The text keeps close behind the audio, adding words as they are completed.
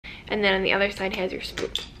and then on the other side has your spoon.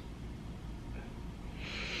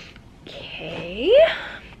 Okay.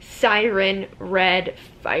 Siren red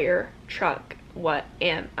fire truck. What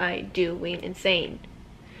am I doing? Insane.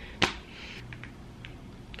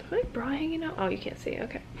 Is my bra hanging out? Oh, you can't see.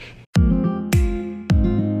 Okay.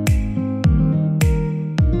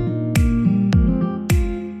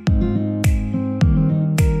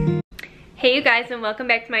 Hey you guys, and welcome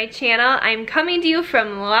back to my channel. I'm coming to you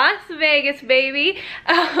from Las Vegas, baby.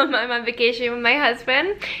 I'm on vacation with my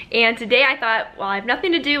husband, and today I thought, well, I have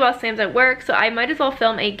nothing to do while Sam's at work, so I might as well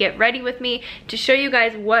film a get ready with me to show you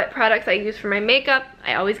guys what products I use for my makeup.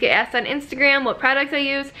 I always get asked on Instagram what products I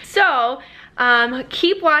use, so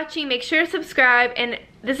keep watching, make sure to subscribe, and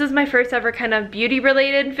this is my first ever kind of beauty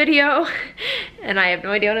related video and I have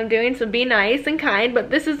no idea what I'm doing, so be nice and kind,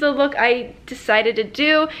 but this is the look I decided to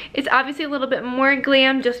do. It's obviously a little bit more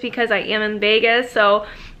glam just because I am in Vegas, so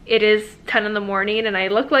it is 10 in the morning and I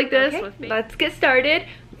look like this. Okay, let's get started.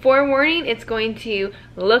 Forewarning, it's going to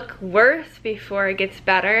look worse before it gets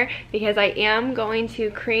better because I am going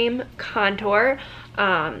to cream contour,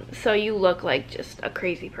 so you look like just a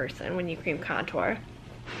crazy person when you cream contour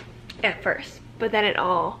at first, but then it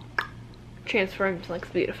all transforms, looks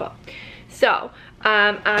beautiful. So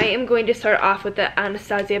I am going to start off with the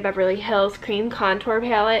Anastasia Beverly Hills Cream Contour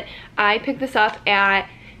Palette. I picked this up at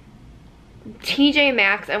Tj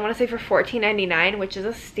Maxx, I want to say for $14.99, which is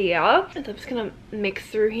a steal. So I'm just gonna mix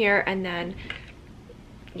through here and then,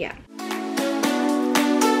 yeah.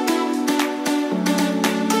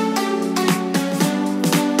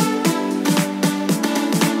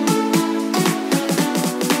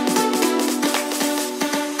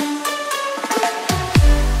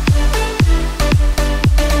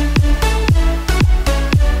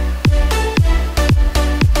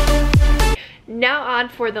 Now on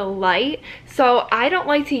for the light. So I don't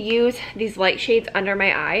like to use these light shades under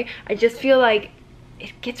my eye. I just feel like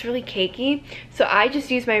it gets really cakey. So I just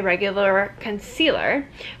use my regular concealer.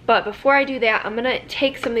 But before I do that, I'm gonna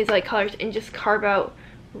take some of these light colors and just carve out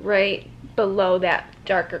right below that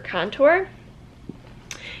darker contour.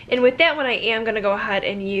 And with that one, I am gonna go ahead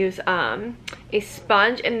and use a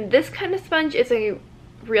sponge. And this kind of sponge is a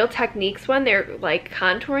Real Techniques one. They're like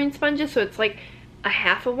contouring sponges, so it's like a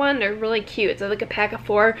half of one. They're really cute. So like a pack of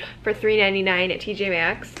 4 for $3.99 at TJ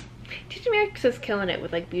Maxx. TJ Maxx is killing it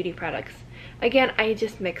with like beauty products. Again, I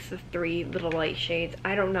just mix the 3 little light shades.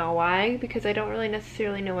 I don't know why, because I don't really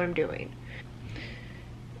necessarily know what I'm doing.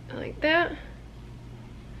 Like that.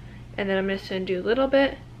 And then I'm just gonna do a little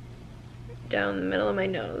bit down the middle of my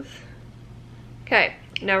nose. Okay,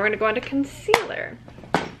 now we're gonna go on to concealer.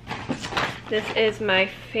 This is my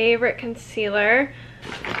favorite concealer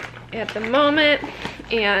at the moment,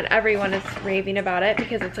 and everyone is raving about it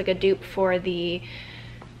because it's like a dupe for the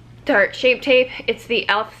Tarte Shape Tape. It's the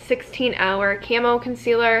e.l.f. 16 Hour Camo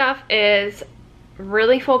Concealer. Stuff is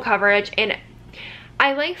really full coverage, and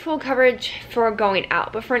I like full coverage for going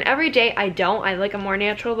out, but for an everyday I don't. I like a more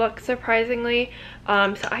natural look, surprisingly.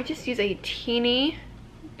 So I just use a teeny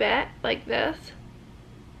bit like this,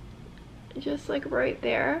 just like right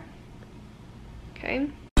there. Okay.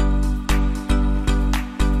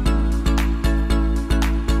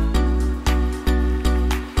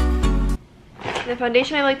 The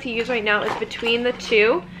foundation I like to use right now is between the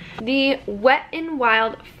two. The Wet n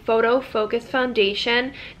Wild Photo Focus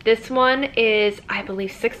Foundation. This one is, I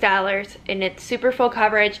believe, $6, and it's super full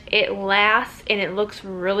coverage. It lasts and it looks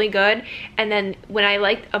really good. And then when I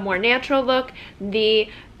like a more natural look, the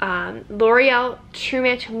L'Oreal True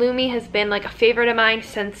Match Lumi has been like a favorite of mine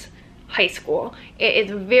since high school. It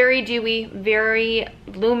is very dewy, very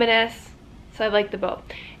luminous, so I like the both.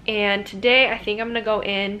 And today I think I'm gonna go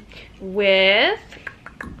in with,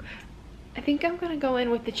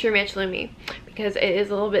 the True Match Lumi because it is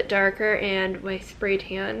a little bit darker and my spray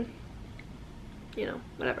tan, you know,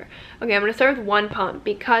 whatever. Okay, I'm gonna start with 1 pump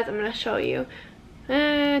because I'm gonna show you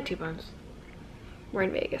 2 pumps. We're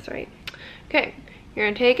in Vegas, right? Okay, you're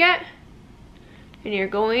gonna take it and you're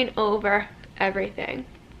going over everything.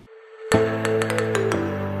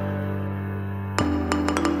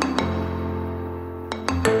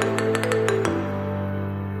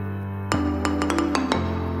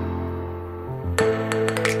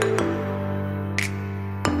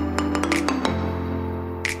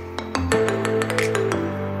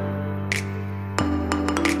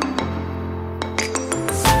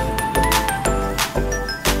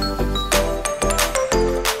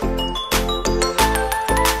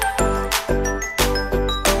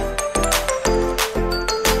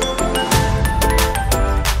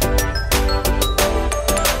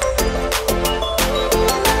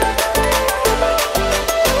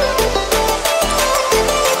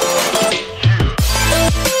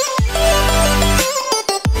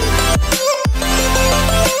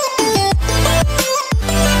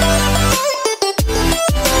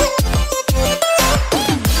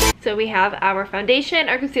 have our foundation,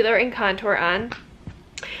 our concealer, and contour on.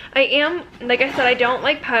 I am, like I said, I don't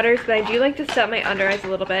like powders, but I do like to set my under eyes a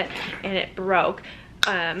little bit, and it broke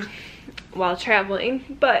while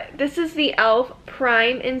traveling. But this is the e.l.f.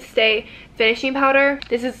 Prime and Stay Finishing Powder.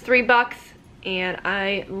 This is $3, and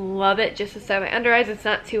I love it just to set my under eyes. It's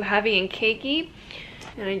not too heavy and cakey.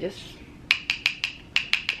 And I just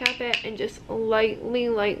tap it and just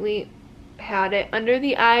lightly pat it under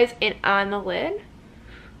the eyes and on the lid.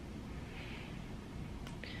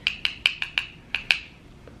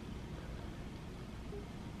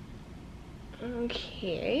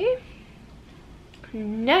 Okay.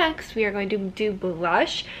 Next, we are going to do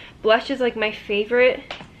blush. Blush is like my favorite.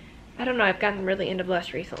 I don't know, I've gotten really into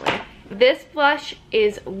blush recently. This blush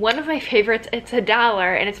is one of my favorites. It's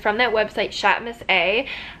 $1 and it's from that website Shop Miss A.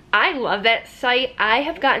 I love that site. I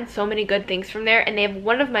have gotten so many good things from there, and they have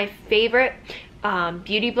one of my favorite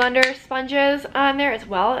beauty blender sponges on there as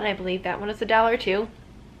well, and I believe that one is $1 too.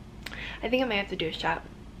 I think I might have to do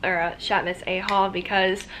a Shop Miss A haul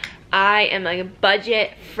because I am like a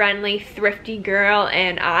budget friendly thrifty girl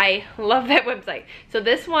and I love that website. So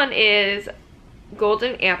this one is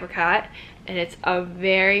Golden Apricot, and it's a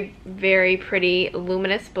very pretty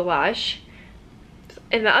luminous blush.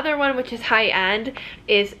 And the other one, which is high end,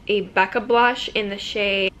 is a Becca blush in the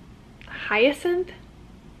shade Hyacinth.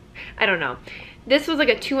 I don't know. This was like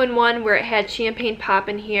a 2-in-1 where it had champagne pop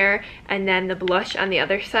in here and then the blush on the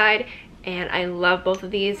other side. And I love both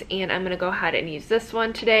of these, and I'm gonna go ahead and use this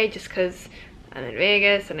one today just because I'm in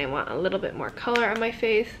Vegas and I want a little bit more color on my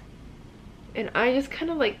face. And I just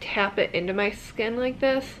kind of like tap it into my skin like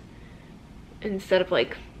this instead of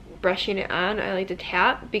like brushing it on. I like to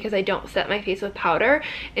tap because I don't set my face with powder,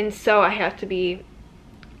 and so I have to be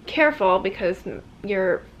careful because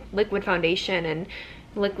your liquid foundation and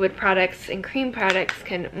liquid products and cream products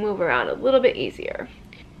can move around a little bit easier.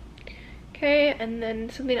 Okay, and then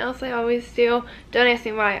something else I always do, don't ask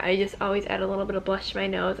me why, I just always add a little bit of blush to my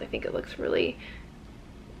nose. I think it looks really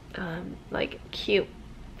like cute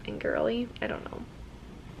and girly. I don't know.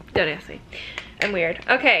 Don't ask me. I'm weird.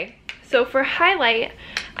 Okay, so for highlight,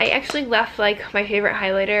 I actually left like my favorite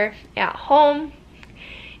highlighter at home,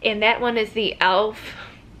 and that one is the e.l.f.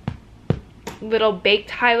 little baked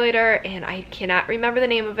highlighter, and I cannot remember the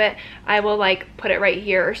name of it. I will like put it right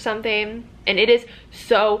here or something, and it is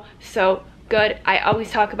so good. I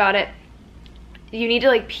always talk about it. You need to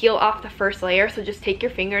like peel off the first layer, so just take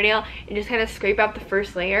your fingernail and just kind of scrape out the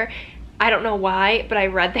first layer. I don't know why, but I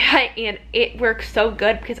read that and it works so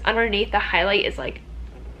good because underneath the highlight is like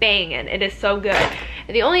banging. It is so good.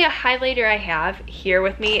 And the only highlighter I have here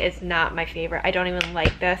with me is not my favorite. I don't even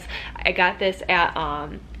like this. I got this at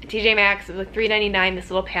Tj Maxx. It was like $3.99,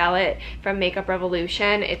 this little palette from Makeup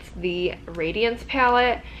Revolution. It's the Radiance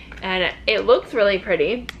palette, and it looks really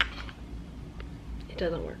pretty. It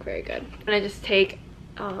doesn't work very good. And I just take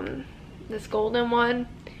this golden one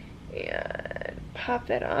and pop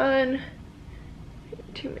that on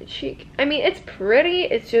to my cheek. I mean, it's pretty,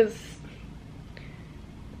 it's just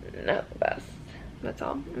not the best. That's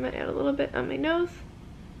all. I'm gonna add a little bit on my nose.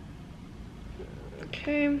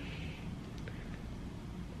 Okay.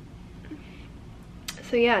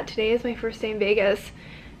 So yeah, today is my first day in Vegas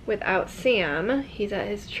without Sam. He's at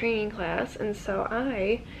his training class, and so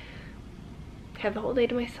I have the whole day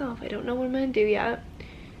to myself. I don't know what I'm gonna do yet.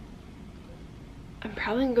 I'm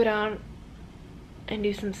probably gonna go down and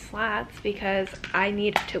do some slats because I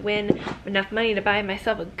need to win enough money to buy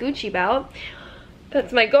myself a Gucci belt.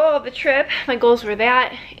 That's my goal of the trip. My goals were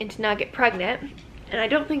that and to not get pregnant, and I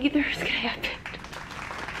don't think either is gonna happen.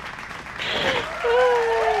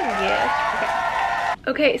 Yeah.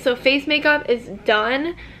 Okay, so face makeup is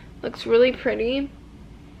done. Looks really pretty.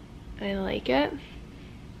 I like it.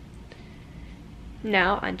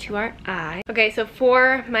 Now onto our eye. Okay, so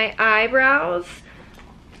for my eyebrows,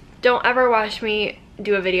 don't ever watch me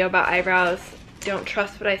do a video about eyebrows. Don't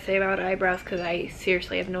trust what I say about eyebrows because I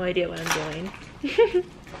seriously have no idea what I'm doing.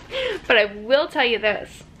 But I will tell you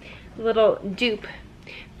this little dupe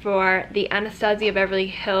for the Anastasia Beverly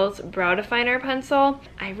Hills Brow Definer pencil.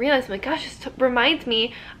 I realized, oh my gosh, this reminds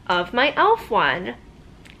me of my e.l.f. one.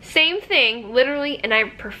 Same thing, literally, and I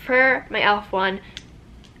prefer my e.l.f. one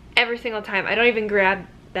every single time. I don't even grab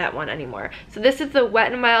that one anymore. So this is the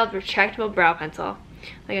Wet n Wild Retractable Brow Pencil.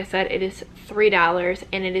 Like I said, it is $3,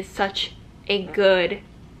 and it is such a good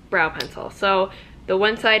brow pencil. So the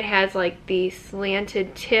one side has like the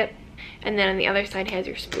slanted tip, and then on the other side has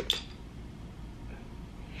your spoon.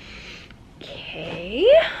 Okay,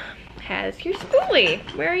 has your spoolie.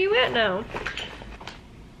 Where are you at now?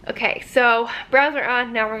 Okay, so brows are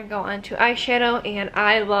on. Now we're gonna go on to eyeshadow, and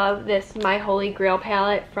I love this My Holy Grail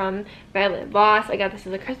palette from Violet Voss. I got this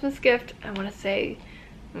as a Christmas gift, I want to say,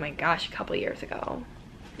 oh my gosh, a couple years ago.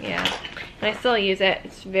 Yeah, and I still use it.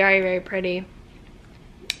 It's very, very pretty.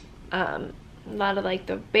 A lot of like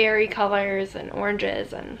the berry colors and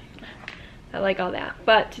oranges, and I like all that.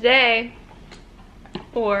 But today,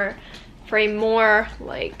 for a more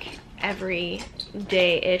like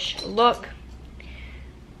everyday-ish look,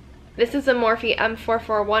 this is a Morphe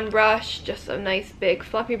M441 brush, just a nice big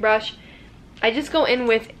fluffy brush. I just go in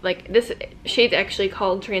with, like, this shade's actually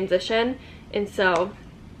called Transition, and so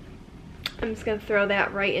I'm just gonna throw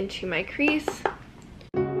that right into my crease.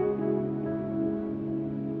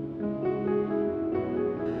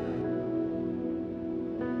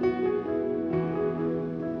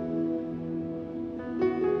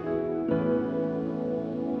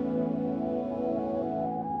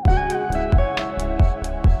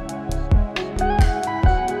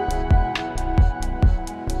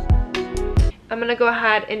 I'm gonna go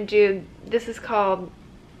ahead and do, this is called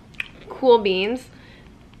Cool Beans,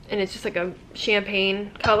 and it's just like a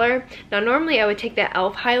champagne color. Now normally I would take that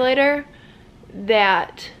e.l.f. highlighter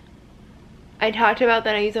that I talked about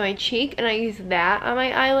that I use on my cheek, and I use that on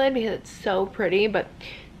my eyelid because it's so pretty, but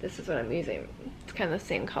this is what I'm using. It's kind of the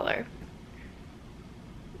same color.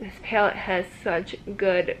 This palette has such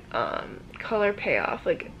good color payoff,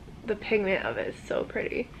 like the pigment of it is so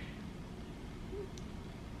pretty.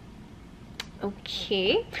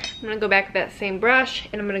 Okay, I'm gonna go back with that same brush,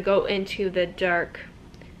 and I'm gonna go into the dark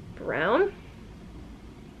brown.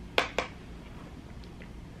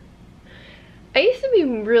 I used to be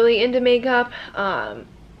really into makeup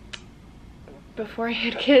before I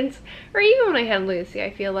had kids, or even when I had Lucy.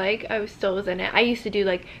 I feel like I still was in it. I used to do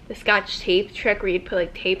like the Scotch tape trick where you'd put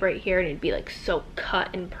like tape right here and it'd be like so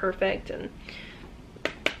cut and perfect, and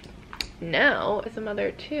now as a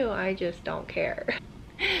mother too, I just don't care.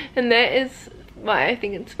 And that is why I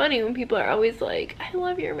think it's funny when people are always like, I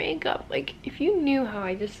love your makeup. Like, if you knew how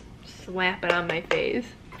I just slap it on my face.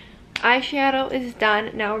 Eyeshadow is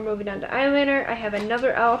done. Now we're moving on to eyeliner. I have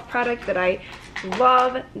another e.l.f. product that I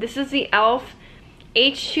love. This is the e.l.f.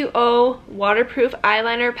 H2O waterproof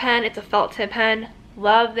eyeliner pen. It's a felt tip pen.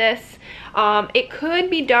 Love this. It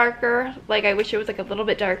could be darker. Like, I wish it was like a little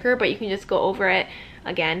bit darker, but you can just go over it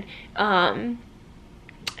again.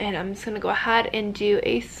 And I'm just gonna go ahead and do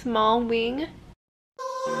a small wing.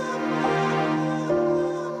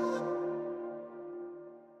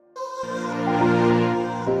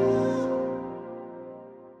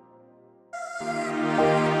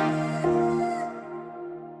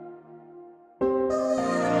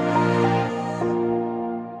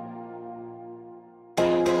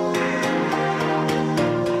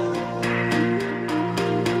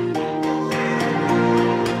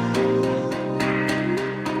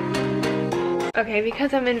 Okay,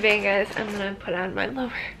 because I'm in Vegas, I'm gonna put on my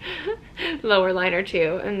lower liner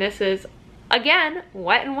too. And this is, again,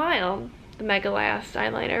 Wet n Wild, the Mega Last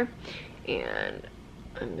eyeliner. And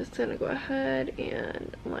I'm just gonna go ahead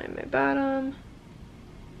and line my bottom.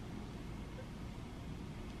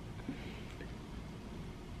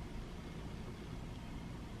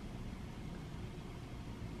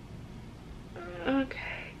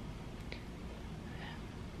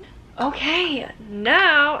 Okay,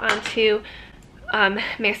 now onto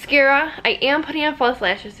mascara. I am putting on false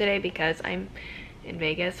lashes today because I'm in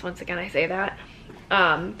Vegas. Once again, I say that.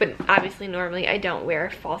 But obviously, normally I don't wear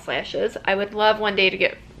false lashes. I would love one day to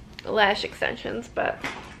get lash extensions, but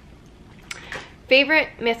favorite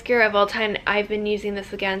mascara of all time. I've been using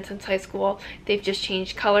this again since high school. They've just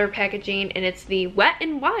changed color packaging, and it's the Wet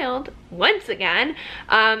n Wild, once again,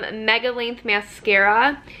 Mega Length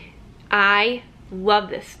Mascara. I love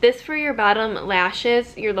this. This for your bottom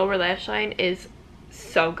lashes, your lower lash line, is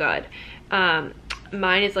so good.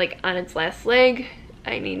 Mine is like on its last leg.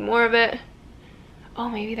 I need more of it. Oh,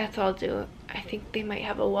 maybe that's all I'll do. I think they might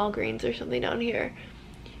have a Walgreens or something down here.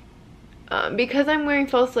 Because I'm wearing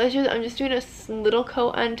false lashes, I'm just doing a little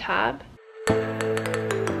coat on top.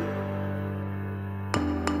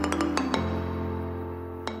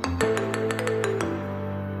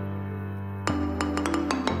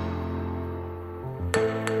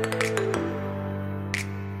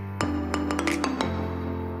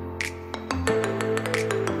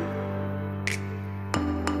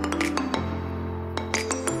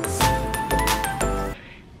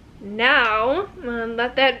 Now, I'm gonna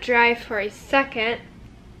let that dry for a second.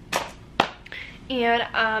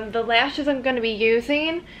 And the lashes I'm gonna be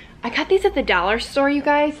using, I got these at the dollar store, you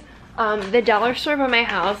guys. The dollar store by my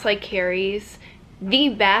house like carries the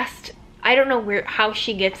best, I don't know how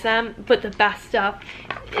she gets them, but the best stuff.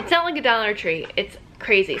 it's not like a Dollar Tree. It's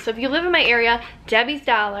crazy. So if you live in my area, Debbie's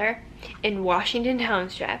Dollar in Washington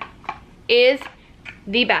Township is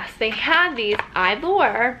the best. They had these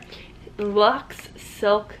Eyelure Luxe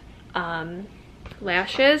Silk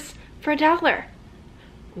lashes for $1.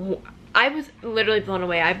 I was literally blown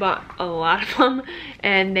away. I bought a lot of them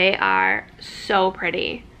and they are so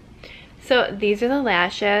pretty. So these are the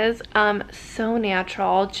lashes, so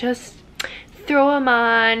natural. Just throw them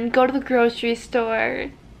on, go to the grocery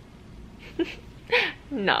store.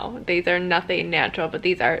 No, these are nothing natural, but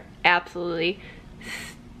these are absolutely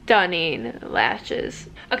stunning lashes.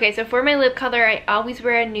 Okay, so for my lip color, I always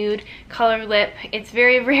wear a nude color lip. It's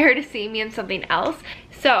very rare to see me in something else.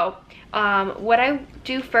 So what I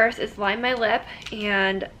do first is line my lip,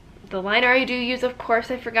 and the liner I do use, of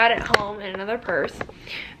course, I forgot at home in another purse.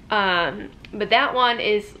 But that one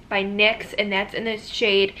is by NYX, and that's in the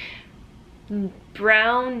shade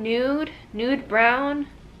brown nude brown,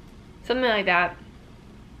 something like that.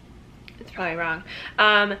 It's probably wrong.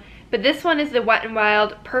 But this one is the Wet n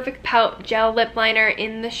Wild Perfect Pout Gel Lip Liner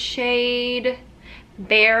in the shade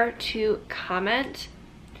Bear to Comment,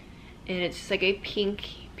 and it's just like a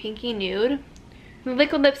pinky nude. The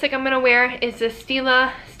liquid lipstick I'm gonna wear is the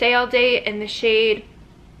Stila Stay All Day in the shade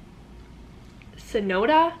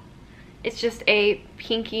Sonoda. It's just a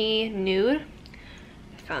pinky nude.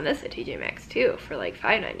 I found this at TJ Maxx too for like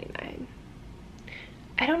 $5.99.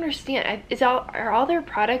 I don't understand. Are all their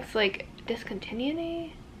products like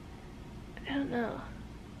discontinuing? I don't know.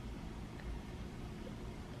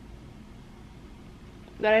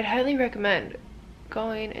 But I'd highly recommend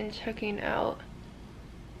going and checking out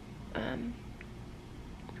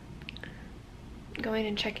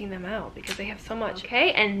them out because they have so much.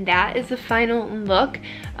 Okay, and that is the final look.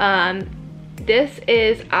 This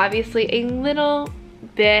is obviously a little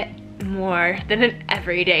bit more than an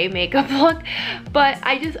everyday makeup look, but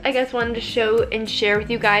I guess wanted to show and share with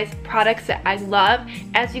you guys products that I love.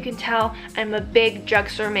 As you can tell, I'm a big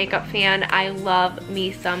drugstore makeup fan. I love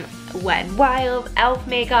me some Wet n Wild, e.l.f.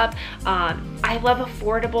 makeup. I love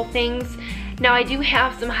affordable things. Now I do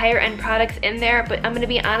have some higher end products in there, but I'm gonna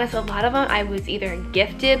be honest, a lot of them I was either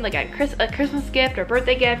gifted, like a Christmas gift or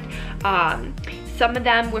birthday gift. Some of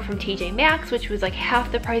them were from TJ Maxx, which was like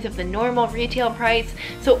half the price of the normal retail price.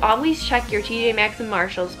 So always check your TJ Maxx and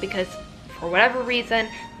Marshalls because for whatever reason,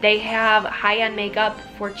 they have high-end makeup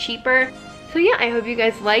for cheaper. So yeah, I hope you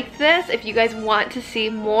guys liked this. If you guys want to see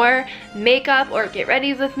more makeup or get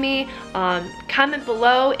ready with me, comment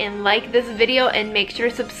below and like this video and make sure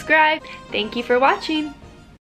to subscribe. Thank you for watching.